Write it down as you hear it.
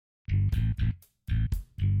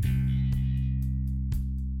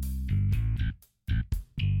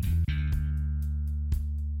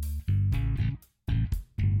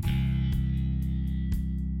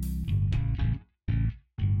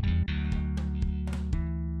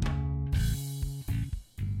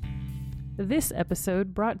This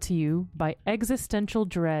episode brought to you by Existential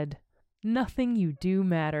Dread. Nothing you do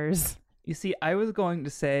matters. You see, I was going to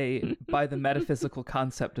say by the metaphysical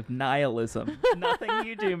concept of nihilism. Nothing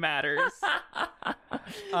you do matters.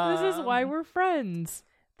 This is why we're friends.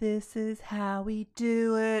 This is how we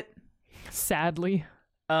do it. Sadly.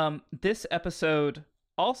 This episode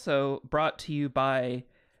also brought to you by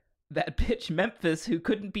that bitch Memphis who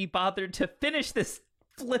couldn't be bothered to finish this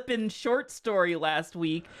flippin' short story last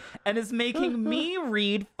week and is making me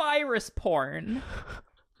read virus porn.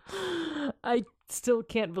 I still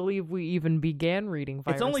can't believe we even began reading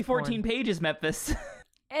virus It's only 14 porn. pages, Memphis.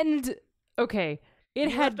 And, okay, it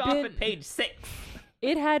You had left off been... at page 6.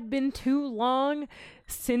 It had been too long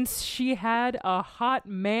since she had a hot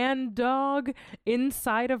man dog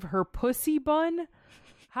inside of her pussy bun.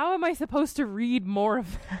 How am I supposed to read more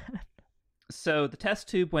of that? So the test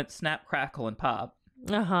tube went snap, crackle, and pop.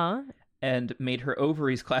 Uh-huh. And made her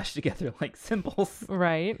ovaries clash together like cymbals.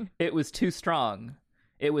 Right. It was too strong.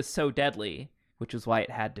 It was so deadly, which is why it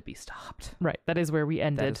had to be stopped. Right. That is where we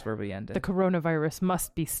ended. That is where we ended. The coronavirus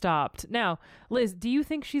must be stopped. Now, Liz, do you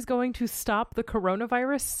think she's going to stop the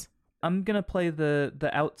coronavirus? I'm gonna play the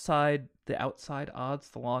outside odds,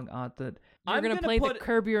 the long odd that You're gonna play the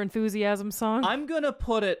Curb Your Enthusiasm song? I'm gonna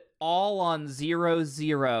put it all on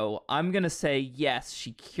 0-0. I'm gonna say yes,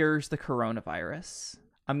 she cures the coronavirus.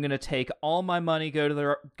 I'm gonna take all my money, go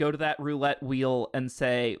to that roulette wheel, and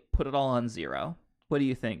say put it all on 0. What do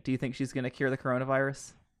you think? Do you think she's gonna cure the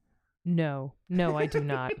coronavirus? No, I do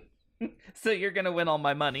not. So you're gonna win all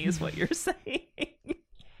my money, is what you're saying?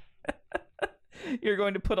 You're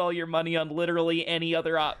going to put all your money on literally any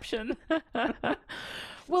other option.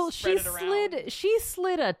 Well, she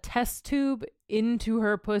slid a test tube into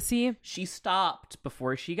her pussy. She stopped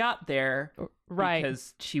before she got there, right?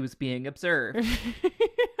 Because she was being observed.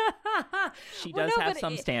 She does have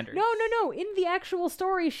some standards. No. In the actual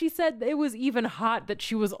story, she said it was even hot that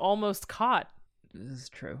she was almost caught. This is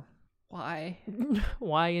true. Why?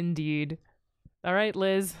 Why indeed? All right,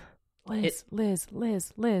 Liz. Liz.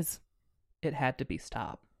 It had to be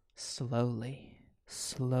stopped. Slowly.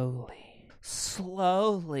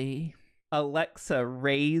 Alexa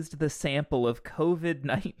raised the sample of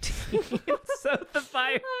COVID-19 so the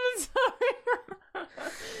virus... I'm sorry.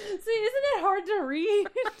 See, isn't it hard to read?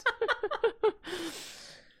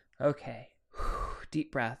 Okay.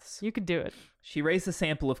 Deep breaths. You could do it. She raised the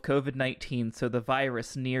sample of COVID-19 so the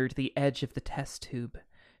virus neared the edge of the test tube.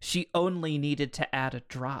 She only needed to add a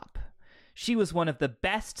drop. She was one of the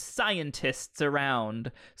best scientists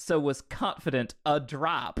around, so was confident a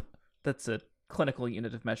drop. That's a clinical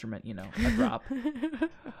unit of measurement, a drop.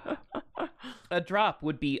 A drop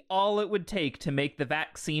would be all it would take to make the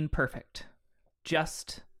vaccine perfect.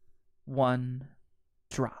 Just one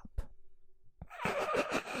drop.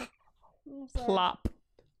 Plop.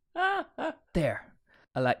 There.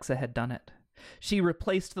 Alexa had done it. She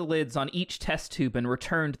replaced the lids on each test tube and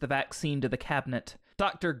returned the vaccine to the cabinet.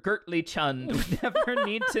 Dr. Gertley Chund would never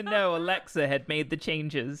need to know Alexa had made the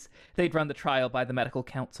changes. They'd run the trial by the medical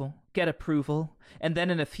council, get approval, and then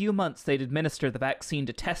in a few months they'd administer the vaccine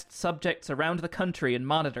to test subjects around the country and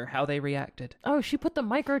monitor how they reacted. Oh, she put the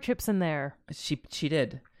microchips in there. She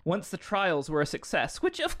did. Once the trials were a success,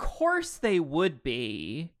 which of course they would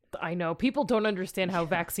be. I know. People don't understand how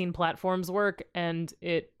vaccine platforms work, and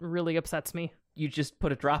it really upsets me. You just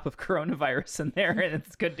put a drop of coronavirus in there and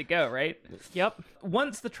it's good to go, right? Yep.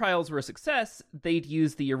 Once the trials were a success, they'd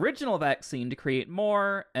use the original vaccine to create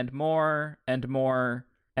more and more and more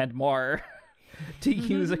and more to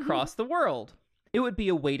use across the world. It would be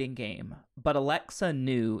a waiting game, but Alexa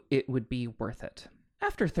knew it would be worth it.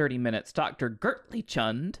 After 30 minutes, Dr. Gertley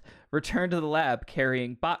Chund returned to the lab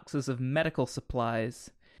carrying boxes of medical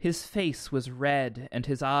supplies. His face was red, and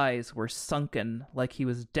his eyes were sunken like he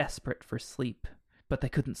was desperate for sleep. But they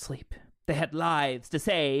couldn't sleep. They had lives to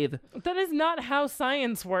save. That is not how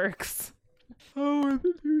science works. How are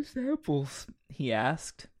the new samples? He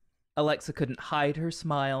asked. Alexa couldn't hide her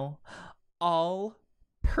smile. All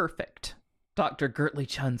perfect. Dr. Gertley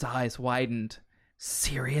Chund's eyes widened.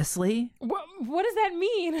 Seriously? What does that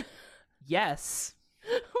mean? Yes.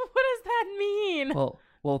 What does that mean?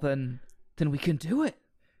 Well, then we can do it.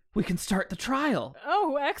 We can start the trial.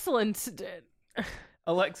 Oh, excellent.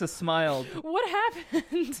 Alexa smiled. What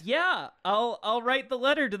happened? Yeah, I'll write the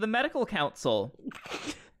letter to the medical council.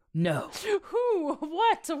 No. Who?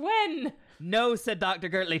 What? When? No, said Dr.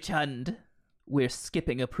 Gertley Chund. We're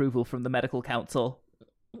skipping approval from the medical council.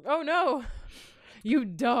 Oh no. You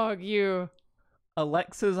dog, you.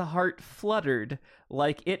 Alexa's heart fluttered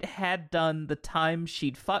like it had done the time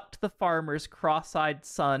she'd fucked the farmer's cross-eyed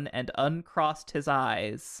son and uncrossed his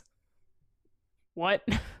eyes. What?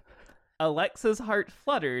 Alexa's heart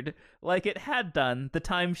fluttered like it had done the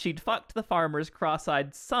time she'd fucked the farmer's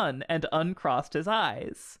cross-eyed son and uncrossed his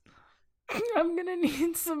eyes. I'm gonna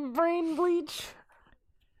need some brain bleach.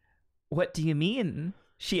 What do you mean?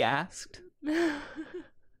 She asked.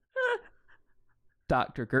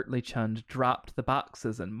 Dr. Gertley Chund dropped the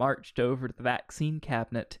boxes and marched over to the vaccine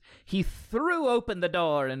cabinet. He threw open the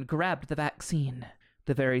door and grabbed the vaccine.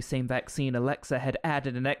 The very same vaccine Alexa had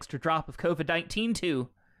added an extra drop of COVID-19 to.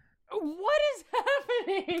 What is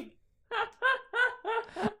happening?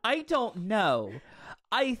 I don't know.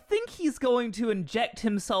 I think he's going to inject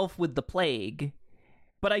himself with the plague,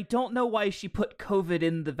 but I don't know why she put COVID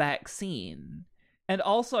in the vaccine. And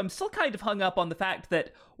also, I'm still kind of hung up on the fact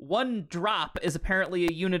that 1 drop is apparently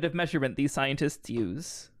a unit of measurement these scientists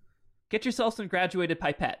use. Get yourself some graduated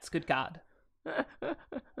pipettes, good God.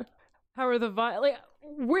 How are the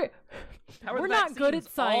we're not good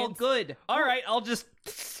at science. All good. All right, I'll just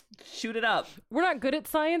shoot it up. We're not good at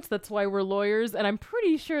science, that's why we're lawyers, and I'm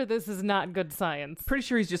pretty sure this is not good science. Pretty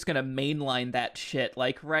sure he's just gonna mainline that shit,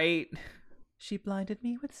 like, right? She blinded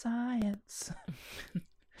me with science.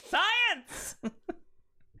 Science!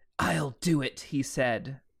 I'll do it, he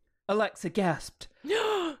said. Alexa gasped.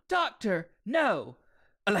 Doctor, no!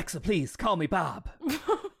 Alexa, please, call me Bob.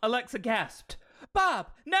 Alexa gasped.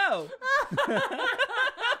 Bob, no!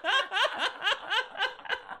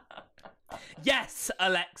 Yes,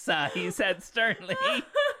 Alexa, he said sternly.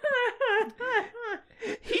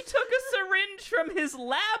 He took a syringe from his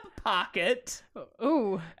lab pocket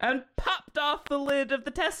Ooh. and popped off the lid of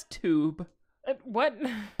the test tube. What?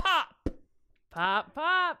 Pop! Pop,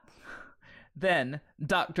 pop. Then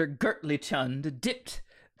Dr. Gertley Chund dipped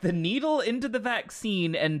the needle into the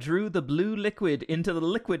vaccine and drew the blue liquid into the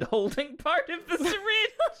liquid holding part of the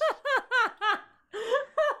syringe.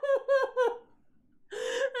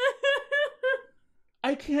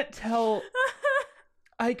 I can't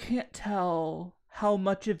tell how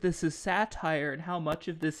much of this is satire and how much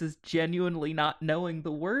of this is genuinely not knowing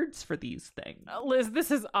the words for these things. Liz, this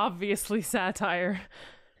is obviously satire.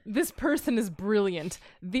 This person is brilliant.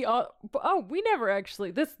 We never actually.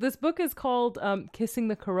 This book is called "Kissing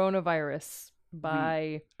the Coronavirus"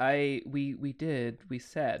 by. We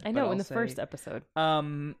said. I know in the first episode.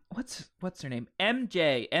 What's her name?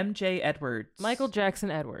 MJ Edwards. Michael Jackson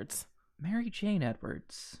Edwards. Mary Jane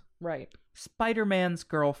Edwards. Right. Spider-Man's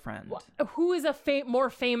girlfriend. Who is a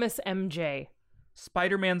more famous MJ?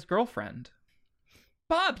 Spider-Man's girlfriend.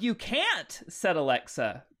 Bob, you can't, said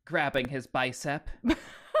Alexa, grabbing his bicep.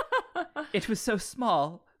 It was so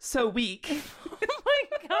small, so weak. Oh my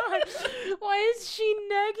god, why is she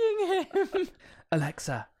negging him?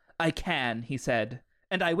 Alexa, I can, he said.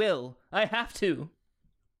 And I will. I have to.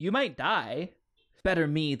 You might die. Better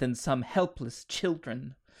me than some helpless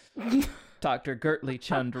children. Dr. Gertley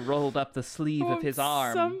Chund rolled up the sleeve of his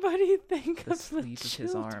arm. Somebody think the of the sleeve of his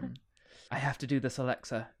children. arm. I have to do this,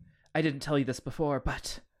 Alexa. I didn't tell you this before,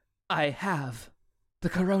 but I have the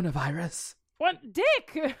coronavirus. What,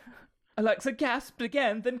 Dick? Alexa gasped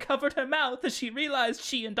again, then covered her mouth as she realized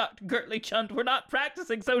she and Dr. Gertley Chund were not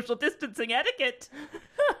practicing social distancing etiquette.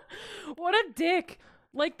 What a dick.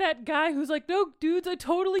 Like that guy who's like, no, dudes, I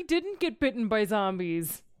totally didn't get bitten by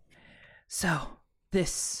zombies. So,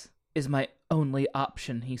 this is my only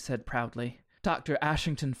option, he said proudly. Dr.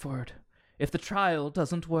 Ashington Ford, if the trial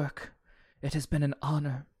doesn't work, it has been an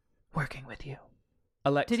honor working with you.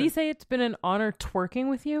 Alexa, Did he say it's been an honor twerking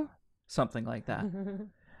with you? something like that.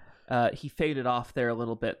 He faded off there a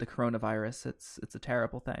little bit. The coronavirus, it's a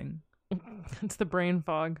terrible thing. It's the brain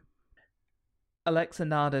fog. Alexa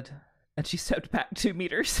nodded, and she stepped back 2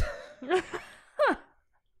 meters.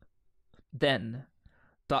 Then,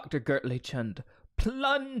 Dr. Gertley Chund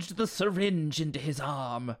plunged the syringe into his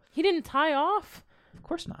arm. He didn't tie off? Of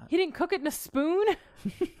course not. He didn't cook it in a spoon?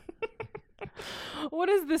 What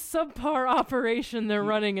is this subpar operation they're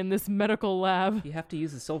running in this medical lab? You have to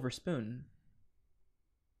use a silver spoon.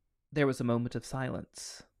 There was a moment of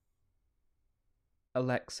silence.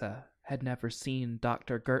 Alexa had never seen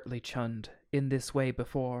Dr. Gertley Chund in this way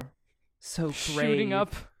before. So brave. Shooting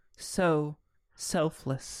up. So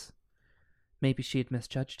selfless. Maybe she had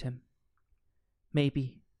misjudged him.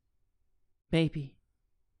 Maybe.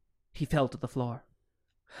 He fell to the floor.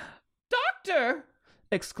 Doctor!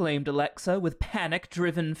 Exclaimed Alexa with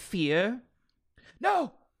panic-driven fear.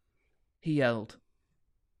 No! He yelled.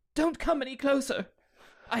 Don't come any closer.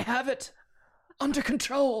 I have it under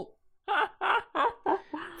control.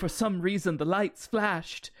 For some reason, the lights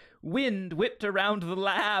flashed. Wind whipped around the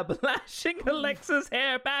lab, lashing Alexa's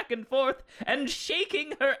hair back and forth and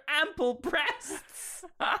shaking her ample breasts.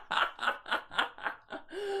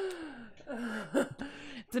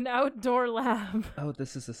 outdoor lab. Oh,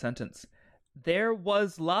 this is a sentence. There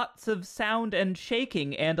was lots of sound and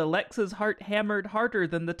shaking, and Alexa's heart hammered harder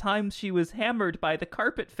than the times she was hammered by the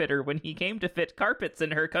carpet fitter when he came to fit carpets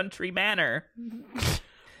in her country manor.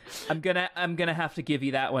 I'm gonna have to give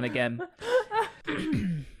you that one again.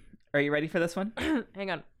 Are you ready for this one?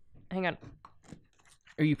 Hang on.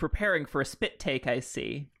 Are you preparing for a spit take, I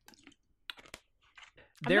see?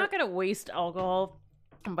 I'm not gonna waste alcohol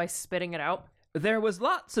by spitting it out. There was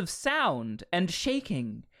lots of sound and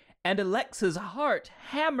shaking, and Alexa's heart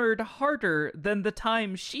hammered harder than the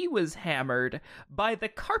time she was hammered by the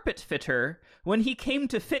carpet fitter when he came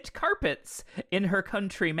to fit carpets in her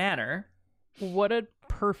country manor. What a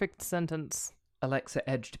perfect sentence. Alexa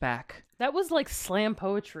edged back. That was like slam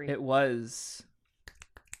poetry. It was.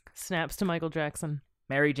 Snaps to Michael Jackson.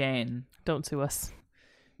 Mary Jane. Don't sue us.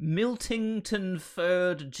 Miltington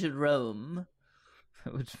Ferd Jerome.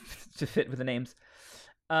 To fit with the names.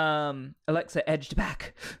 Alexa edged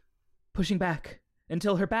back, pushing back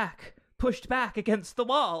until her back pushed back against the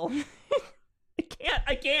wall. I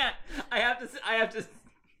can't. I have to.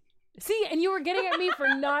 See, and you were getting at me for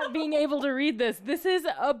not being able to read this. This is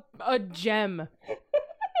a gem.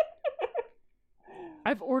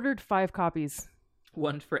 I've ordered 5 copies.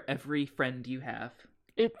 One for every friend you have.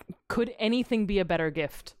 Could anything be a better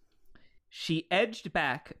gift? She edged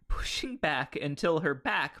back, pushing back until her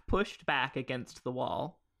back pushed back against the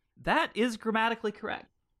wall. That is grammatically correct.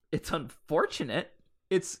 It's unfortunate.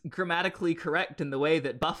 It's grammatically correct in the way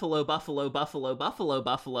that buffalo, buffalo, buffalo, buffalo,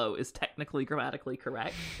 buffalo is technically grammatically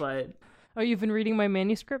correct, but... Oh, you've been reading my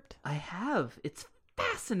manuscript? I have. It's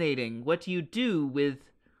fascinating what you do with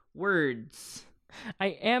words.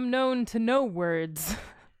 I am known to know words.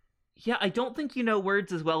 Yeah, I don't think you know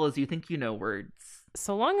words as well as you think you know words.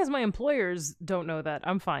 So long as my employers don't know that,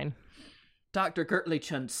 I'm fine. Dr.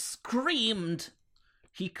 Gertlichund screamed.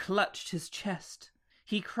 He clutched his chest.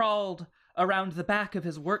 He crawled around the back of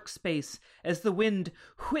his workspace as the wind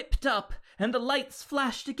whipped up and the lights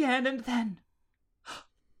flashed again, and then...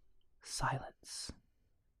 silence.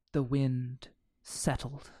 The wind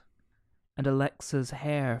settled, and Alexa's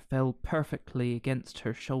hair fell perfectly against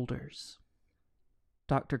her shoulders.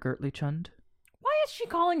 Dr. Gertlichund? Why is she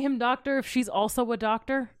calling him doctor if she's also a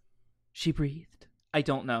doctor? She breathed. I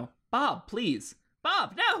don't know. Bob, please.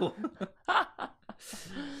 Bob, no!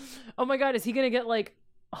 Oh my god, is he gonna get, like,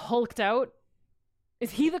 hulked out?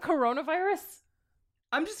 Is he the coronavirus?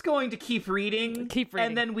 I'm just going to keep reading.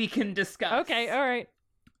 And then we can discuss. Okay, alright.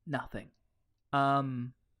 Nothing.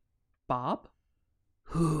 Bob?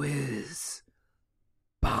 Who is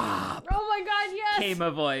Bob? Oh my god, yes! Came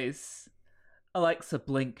a voice. Alexa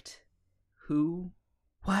blinked. Who?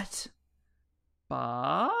 What?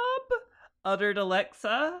 Bob? Uttered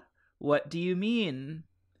Alexa. What do you mean?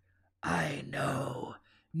 I know.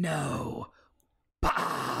 No.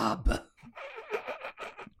 Bob!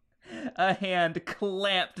 A hand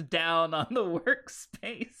clamped down on the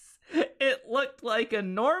workspace. It looked like a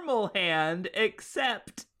normal hand,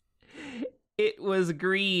 except it was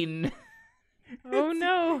green. Oh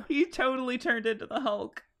no. He totally turned into the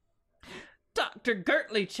Hulk. Dr.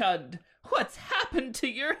 Gertlichund, what's happened to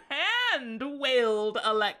your hand? Wailed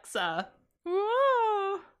Alexa.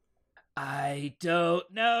 Whoa. I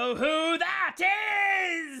don't know who that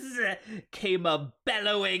is! Came a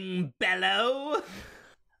bellowing bellow,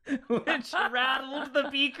 which rattled the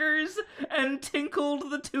beakers and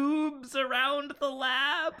tinkled the tubes around the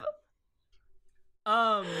lab.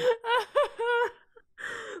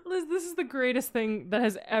 Liz, this is the greatest thing that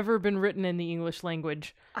has ever been written in the English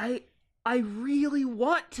language. I really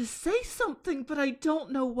want to say something, but I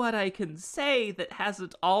don't know what I can say that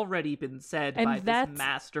hasn't already been said by this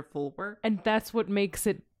masterful work. And that's what makes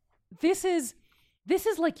it... This is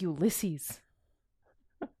like Ulysses.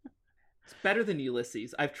 It's better than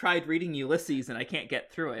Ulysses. I've tried reading Ulysses and I can't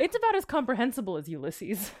get through it. It's about as comprehensible as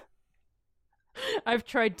Ulysses. I've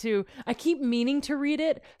tried to... I keep meaning to read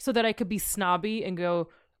it so that I could be snobby and go,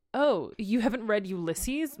 oh, you haven't read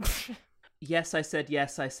Ulysses? Yes, I said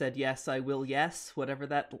yes, I said yes, I will yes, whatever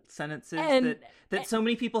that sentence is that so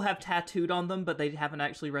many people have tattooed on them, but they haven't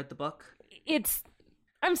actually read the book.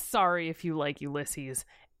 I'm sorry if you like Ulysses.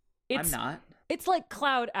 I'm not. It's like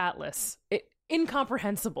Cloud Atlas.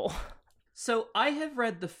 Incomprehensible. So I have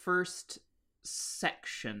read the first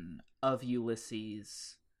section of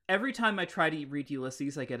Ulysses. Every time I try to read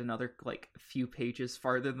Ulysses, I get another, few pages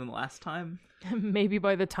farther than the last time. Maybe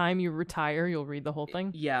by the time you retire, you'll read the whole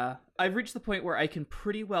thing? Yeah. I've reached the point where I can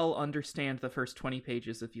pretty well understand the first 20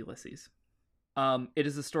 pages of Ulysses. It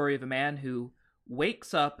is a story of a man who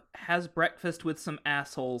wakes up, has breakfast with some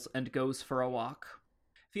assholes, and goes for a walk.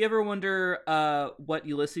 If you ever wonder what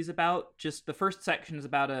Ulysses is about, just the first section is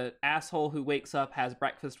about an asshole who wakes up, has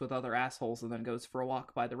breakfast with other assholes, and then goes for a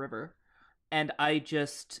walk by the river. And I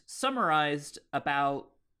just summarized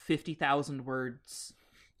about 50,000 words.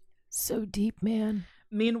 So deep, man.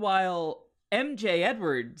 Meanwhile, MJ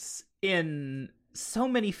Edwards, in so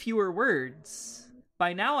many fewer words.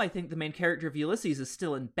 By now, I think the main character of Ulysses is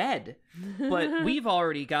still in bed. But we've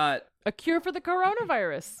already got... A cure for the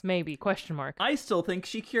coronavirus, maybe, ? I still think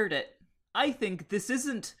she cured it. I think this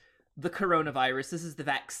isn't the coronavirus, this is the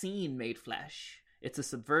vaccine made flesh. It's a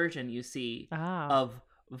subversion, you see, of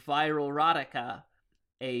viral erotica,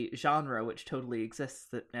 a genre which totally exists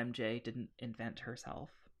that MJ didn't invent herself.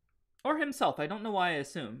 Or himself, I don't know why I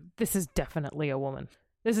assume. This is definitely a woman.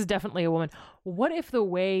 What if the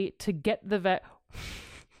way to get the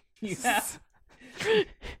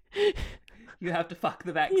You have to fuck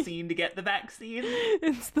the vaccine to get the vaccine?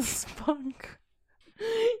 It's the spunk.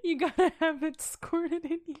 You gotta have it squirted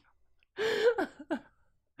in you.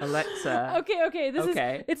 Alexa.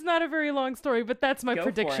 Okay. It's not a very long story, but that's my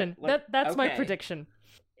prediction. That's my prediction.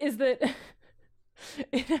 Is that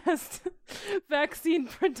it has vaccine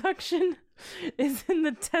production is in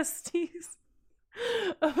the testes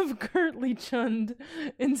of Gertly Chund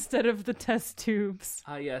instead of the test tubes.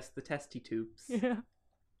 Ah, yes, the testy tubes. Yeah.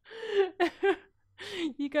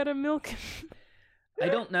 You gotta milk. I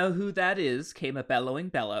don't know who that is, came a bellowing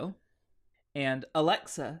bellow, and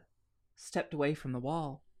Alexa stepped away from the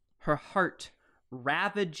wall, her heart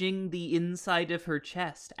ravaging the inside of her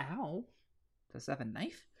chest. Ow. Does that have a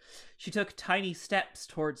knife? She took tiny steps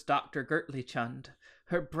towards Dr. Gertly Chund,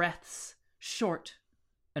 her breaths short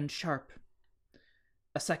and sharp.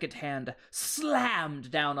 A second hand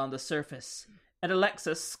slammed down on the surface, and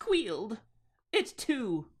Alexa squealed. It,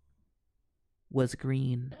 too, was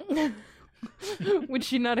green. Would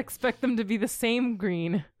she not expect them to be the same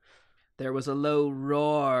green? There was a low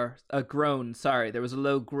groan,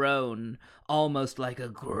 almost like a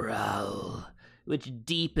growl, which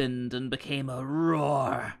deepened and became a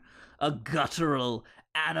roar, a guttural,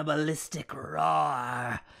 animalistic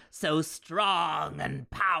roar, so strong and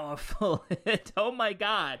powerful oh my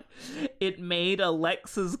god, it made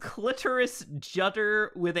Alexa's clitoris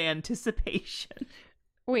judder with anticipation.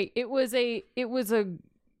 Wait, it was a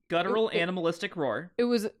guttural animalistic roar. It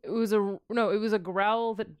was a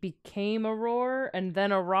growl that became a roar and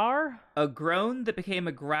then a roar? A groan that became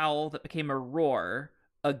a growl that became a roar.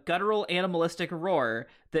 A guttural animalistic roar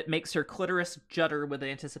that makes her clitoris judder with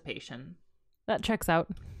anticipation. That checks out.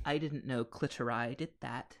 I didn't know clitori did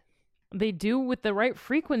that. They do with the right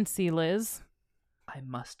frequency, Liz. I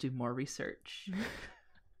must do more research.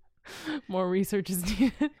 More research is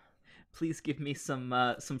needed. Please give me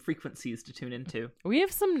some frequencies to tune into. We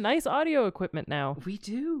have some nice audio equipment now. We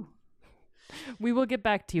do. We will get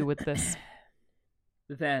back to you with this.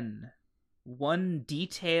 Then, one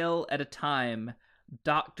detail at a time,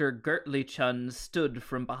 Dr. Gertly Chund stood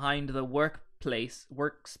from behind the workspace.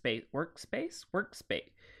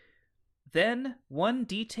 Then, one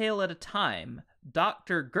detail at a time,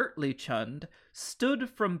 Dr. Gertly Chund stood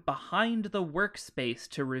from behind the workspace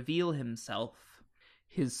to reveal himself.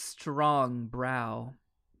 His strong brow,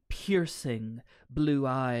 piercing blue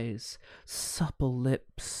eyes, supple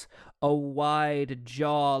lips, a wide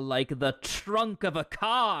jaw like the trunk of a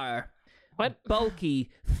car. What?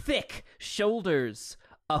 Bulky, thick shoulders,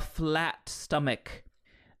 a flat stomach,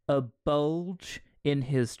 a bulge in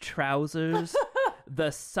his trousers,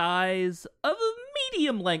 the size of a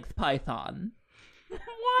medium-length python.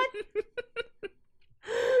 What?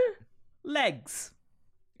 Legs.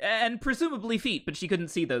 And presumably feet, but she couldn't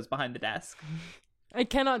see those behind the desk. I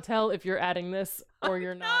cannot tell if you're adding this or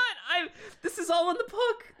you're not. This is all in the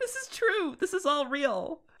book. This is true. This is all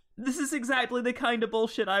real. This is exactly the kind of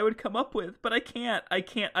bullshit I would come up with, but I can't.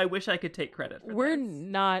 I wish I could take credit for We're this.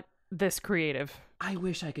 not this creative. I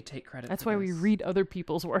wish I could take credit That's for why this. we read other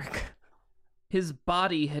people's work. His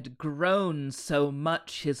body had grown so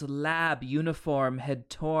much his lab uniform had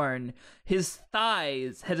torn. His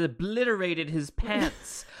thighs had obliterated his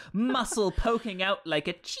pants, muscle poking out like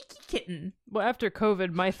a cheeky kitten. Well, after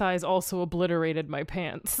COVID, my thighs also obliterated my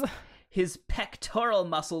pants. His pectoral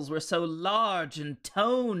muscles were so large and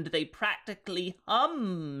toned they practically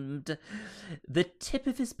hummed. The tip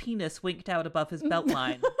of his penis winked out above his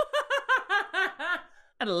beltline.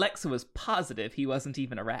 And Alexa was positive he wasn't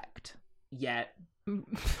even erect. Yet.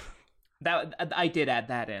 I did add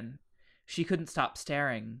that in. She couldn't stop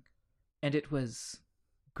staring. And it was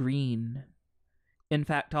green. In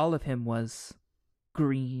fact, all of him was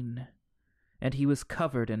green. And he was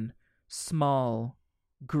covered in small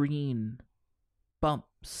green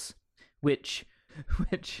bumps, which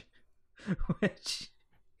which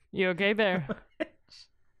You okay there?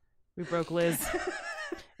 We broke Liz.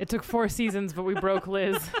 It took 4 seasons, but we broke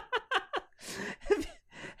Liz.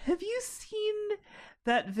 Have you seen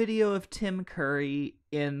that video of Tim Curry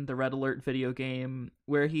in the Red Alert video game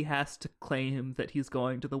where he has to claim that he's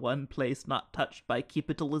going to the one place not touched by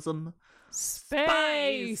capitalism?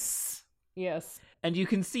 Space! Yes. And you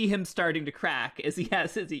can see him starting to crack as he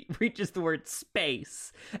reaches the word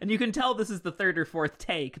space. And you can tell this is the 3rd or 4th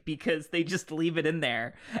take because they just leave it in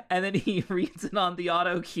there. And then he reads it on the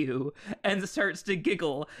auto cue and starts to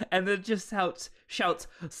giggle and then just shouts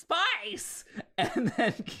spice! And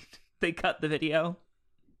then they cut the video.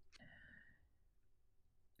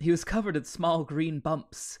 He was covered in small green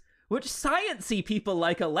bumps, which science-y people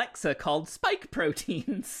like Alexa called spike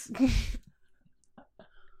proteins.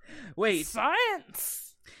 Wait.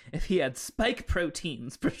 Science! If he had spike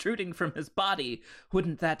proteins protruding from his body,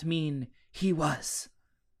 wouldn't that mean he was?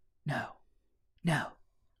 No.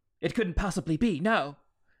 It couldn't possibly be, no.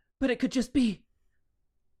 But it could just be.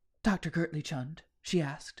 Dr. Gertley Chund, she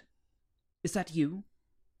asked. Is that you?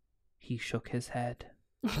 He shook his head.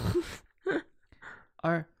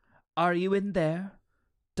 Are you in there?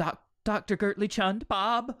 Dr. Gertley Chund,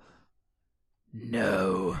 Bob?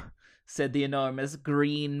 No, said the enormous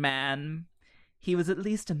green man. He was at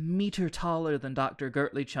least a meter taller than Dr.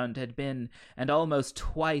 Gertley Chund had been, and almost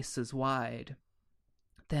twice as wide.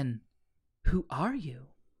 Then, who are you?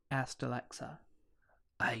 Asked Alexa.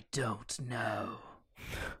 I don't know.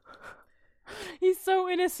 He's so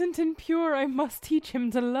innocent and pure, I must teach him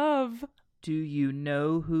to love. Do you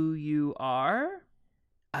know who you are?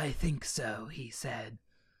 I think so, he said.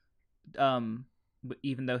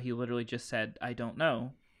 Even though he literally just said, I don't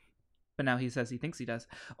know. But now he says he thinks he does.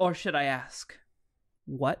 Or should I ask,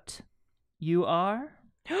 what you are?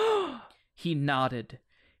 He nodded,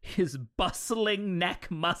 his bustling neck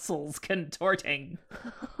muscles contorting.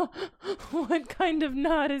 What kind of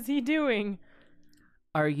nod is he doing?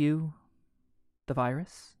 Are you the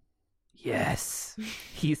virus? Yes,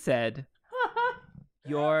 he said.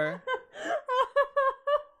 Your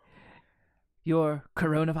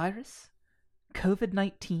coronavirus?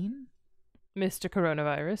 COVID-19? Mr.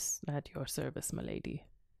 Coronavirus, at your service, my lady.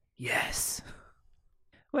 Yes.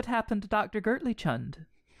 What happened to Dr. Gertley Chund?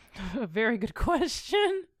 A very good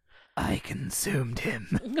question. I consumed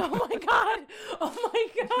him. Oh my god! Oh my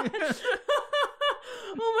god!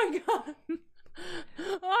 Oh my god!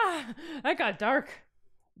 Ah, that got dark.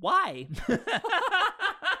 Why?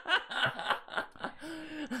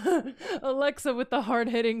 Alexa with the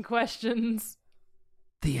hard-hitting questions.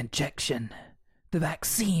 The injection. The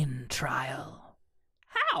vaccine trial.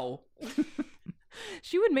 How?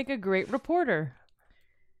 She would make a great reporter.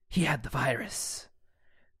 He had the virus.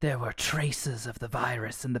 There were traces of the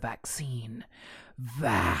virus in the vaccine.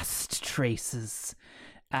 Vast traces.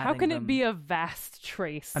 How can it be a vast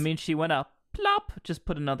trace? I mean, she went up, plop, just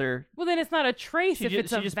put another... Well, then it's not a trace if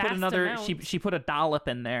it's a just vast put another, amount. She put a dollop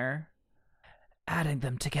in there. Adding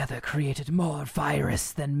them together created more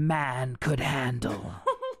virus than man could handle.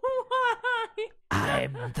 Why?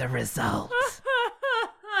 I'm the result.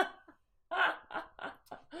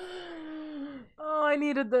 Oh, I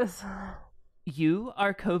needed this. You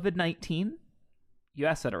are COVID-19? You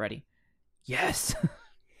asked that already. Yes.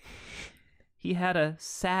 He had a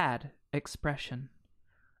sad expression.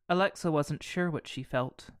 Alexa wasn't sure what she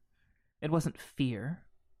felt. It wasn't fear.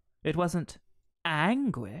 It wasn't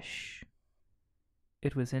anguish.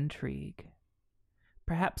 It was intrigue.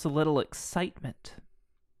 Perhaps a little excitement.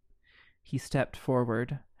 He stepped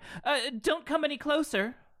forward. Don't come any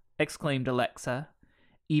closer, exclaimed Alexa,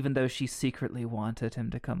 even though she secretly wanted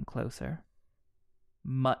him to come closer.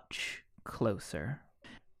 Much closer.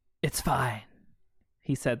 It's fine,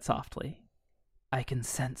 he said softly. I can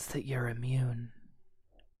sense that you're immune.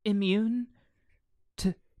 Immune?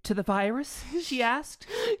 To the virus? She asked.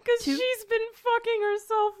 Because she's been fucking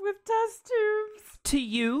herself with test tubes. To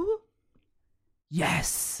you?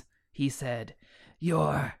 Yes, he said.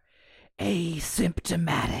 You're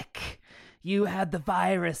asymptomatic. You had the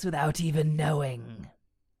virus without even knowing.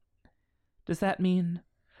 Does that mean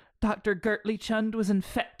Dr. Gertley Chund was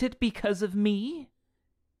infected because of me?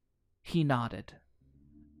 He nodded.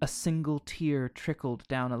 A single tear trickled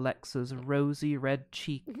down Alexa's rosy red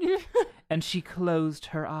cheek, and she closed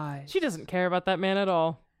her eyes. She doesn't care about that man at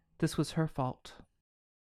all. This was her fault.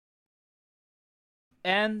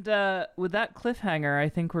 And with that cliffhanger, I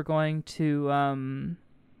think we're going to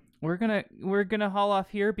we're gonna haul off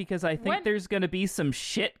here because I think there's gonna be some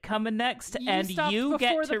shit coming next, and you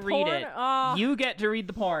get to read it. Oh. You get to read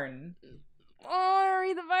the porn. Oh, I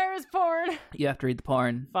read the virus porn. You have to read the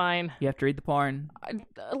porn. Fine. You have to read the porn.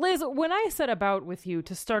 Liz, when I set about with you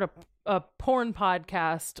to start a porn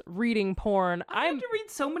podcast, reading porn, I have to read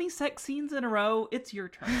so many sex scenes in a row. It's your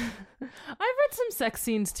turn. I've read some sex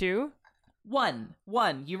scenes too. One.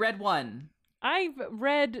 You read one. I've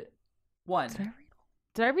read... One.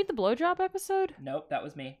 Did I read the blowjob episode? Nope, that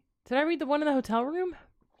was me. Did I read the one in the hotel room?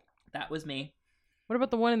 That was me. What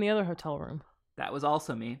about the one in the other hotel room? That was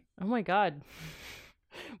also me. Oh my god.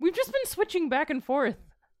 We've just been switching back and forth.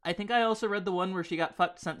 I think I also read the one where she got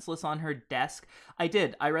fucked senseless on her desk. I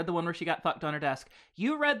did. I read the one where she got fucked on her desk.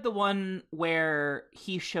 You read the one where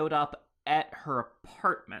he showed up at her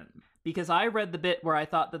apartment. Because I read the bit where I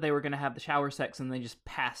thought that they were going to have the shower sex and they just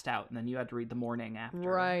passed out, and then you had to read the morning after.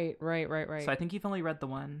 Right. So I think you've only read the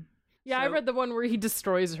one. Yeah, I read the one where he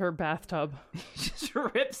destroys her bathtub. He just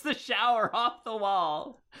rips the shower off the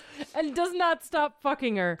wall. And does not stop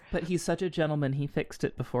fucking her. But he's such a gentleman, he fixed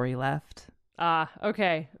it before he left. Ah,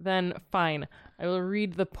 okay. Then fine. I will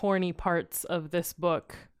read the porny parts of this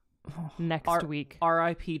book next week.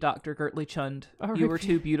 R.I.P. Dr. Gertley Chund. R.I.P. You were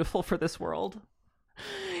too beautiful for this world.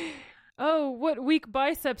 Oh, what weak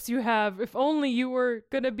biceps you have. If only you were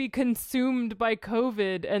going to be consumed by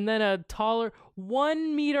COVID and then a taller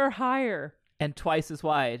 1 meter higher. And twice as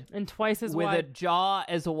wide. With With a jaw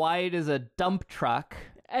as wide as a dump truck.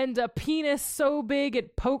 And a penis so big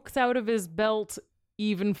it pokes out of his belt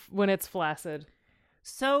even when it's flaccid.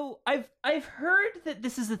 So I've heard that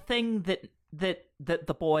this is a thing that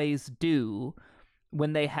the boys do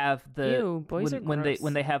when they have the Ew, boys are gross.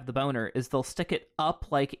 when they have the boner is they'll stick it up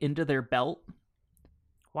like into their belt.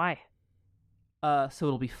 Why? So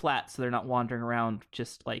it'll be flat so they're not wandering around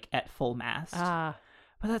just like at full mast. Ah.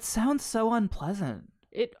 But that sounds so unpleasant.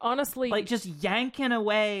 It honestly... Like just yanking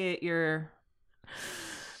away at your...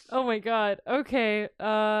 Oh my god. Okay.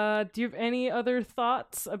 Do you have any other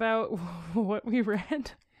thoughts about what we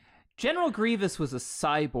read? General Grievous was a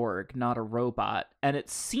cyborg, not a robot, and it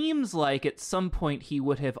seems like at some point he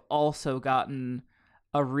would have also gotten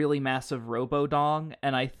a really massive robo-dong,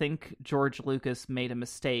 and I think George Lucas made a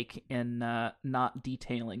mistake in not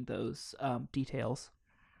detailing those details.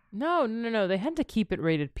 No. They had to keep it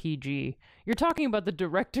rated PG. You're talking about the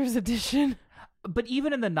director's edition? But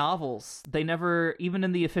even in the novels, they never, even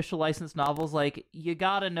in the official licensed novels, like, you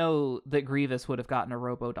gotta know that Grievous would have gotten a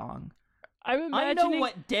robo-dong. I'm imagining... I know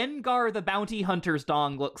what Dengar the Bounty Hunter's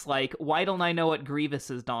dong looks like. Why don't I know what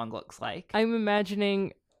Grievous's dong looks like? I'm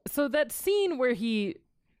imagining... So that scene where he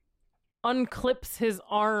unclips his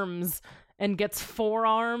arms and gets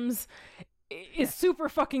forearms is super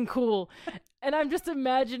fucking cool. And I'm just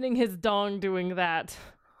imagining his dong doing that.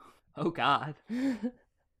 Oh, God.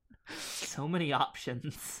 So many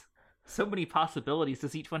options. So many possibilities.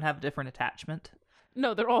 Does each one have a different attachment?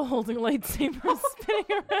 No, they're all holding lightsabers spinning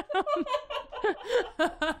around.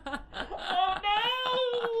 Oh,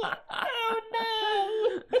 no! Oh,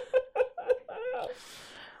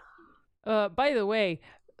 no! By the way,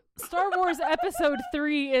 Star Wars Episode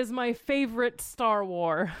 3 is my favorite Star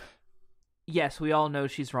War. Yes, we all know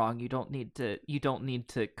she's wrong. You don't need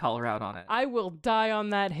to call her out on it. I will die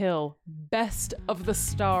on that hill. Best of the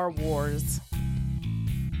Star Wars.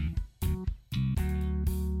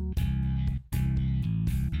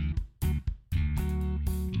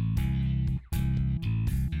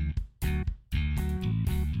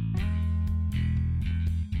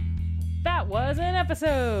 That was an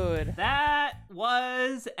episode. That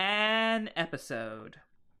was an episode.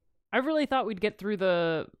 I really thought we'd get through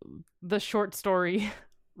the short story.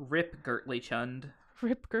 Rip Gertley Chund.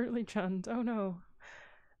 Rip Gertley Chund. Oh no.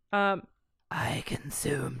 I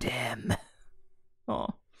consumed him. Oh.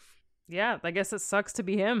 Yeah, I guess it sucks to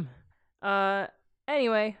be him.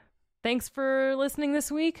 Anyway, thanks for listening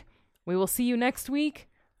this week. We will see you next week.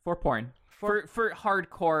 For porn. For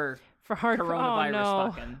hardcore. For hardcore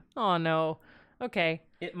coronavirus fucking. Oh no. Okay.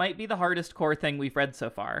 It might be the hardest core thing we've read so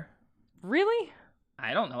far. Really?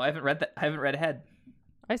 I don't know. I haven't read ahead.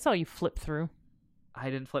 I saw you flip through. I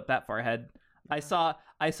didn't flip that far ahead. I saw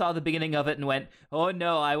the beginning of it and went, "Oh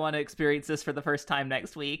no, I want to experience this for the first time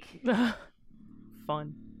next week."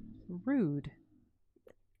 Fun. Rude.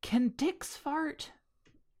 Can dicks fart?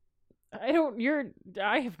 I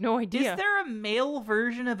have no idea. Is there a male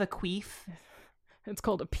version of a queef? It's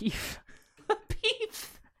called a peef. A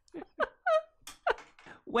peef.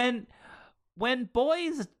 When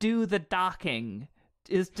boys do the docking,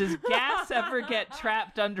 does gas ever get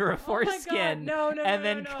trapped under a foreskin and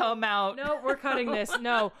then come out? No, we're cutting this.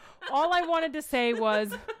 No. All I wanted to say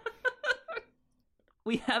was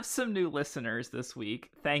we have some new listeners this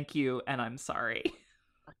week. Thank you, and I'm sorry.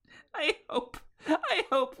 I hope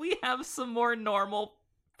we have some more normal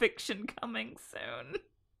fiction coming soon.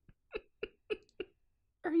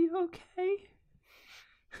 Are you okay?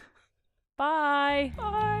 Bye.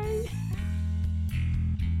 Bye.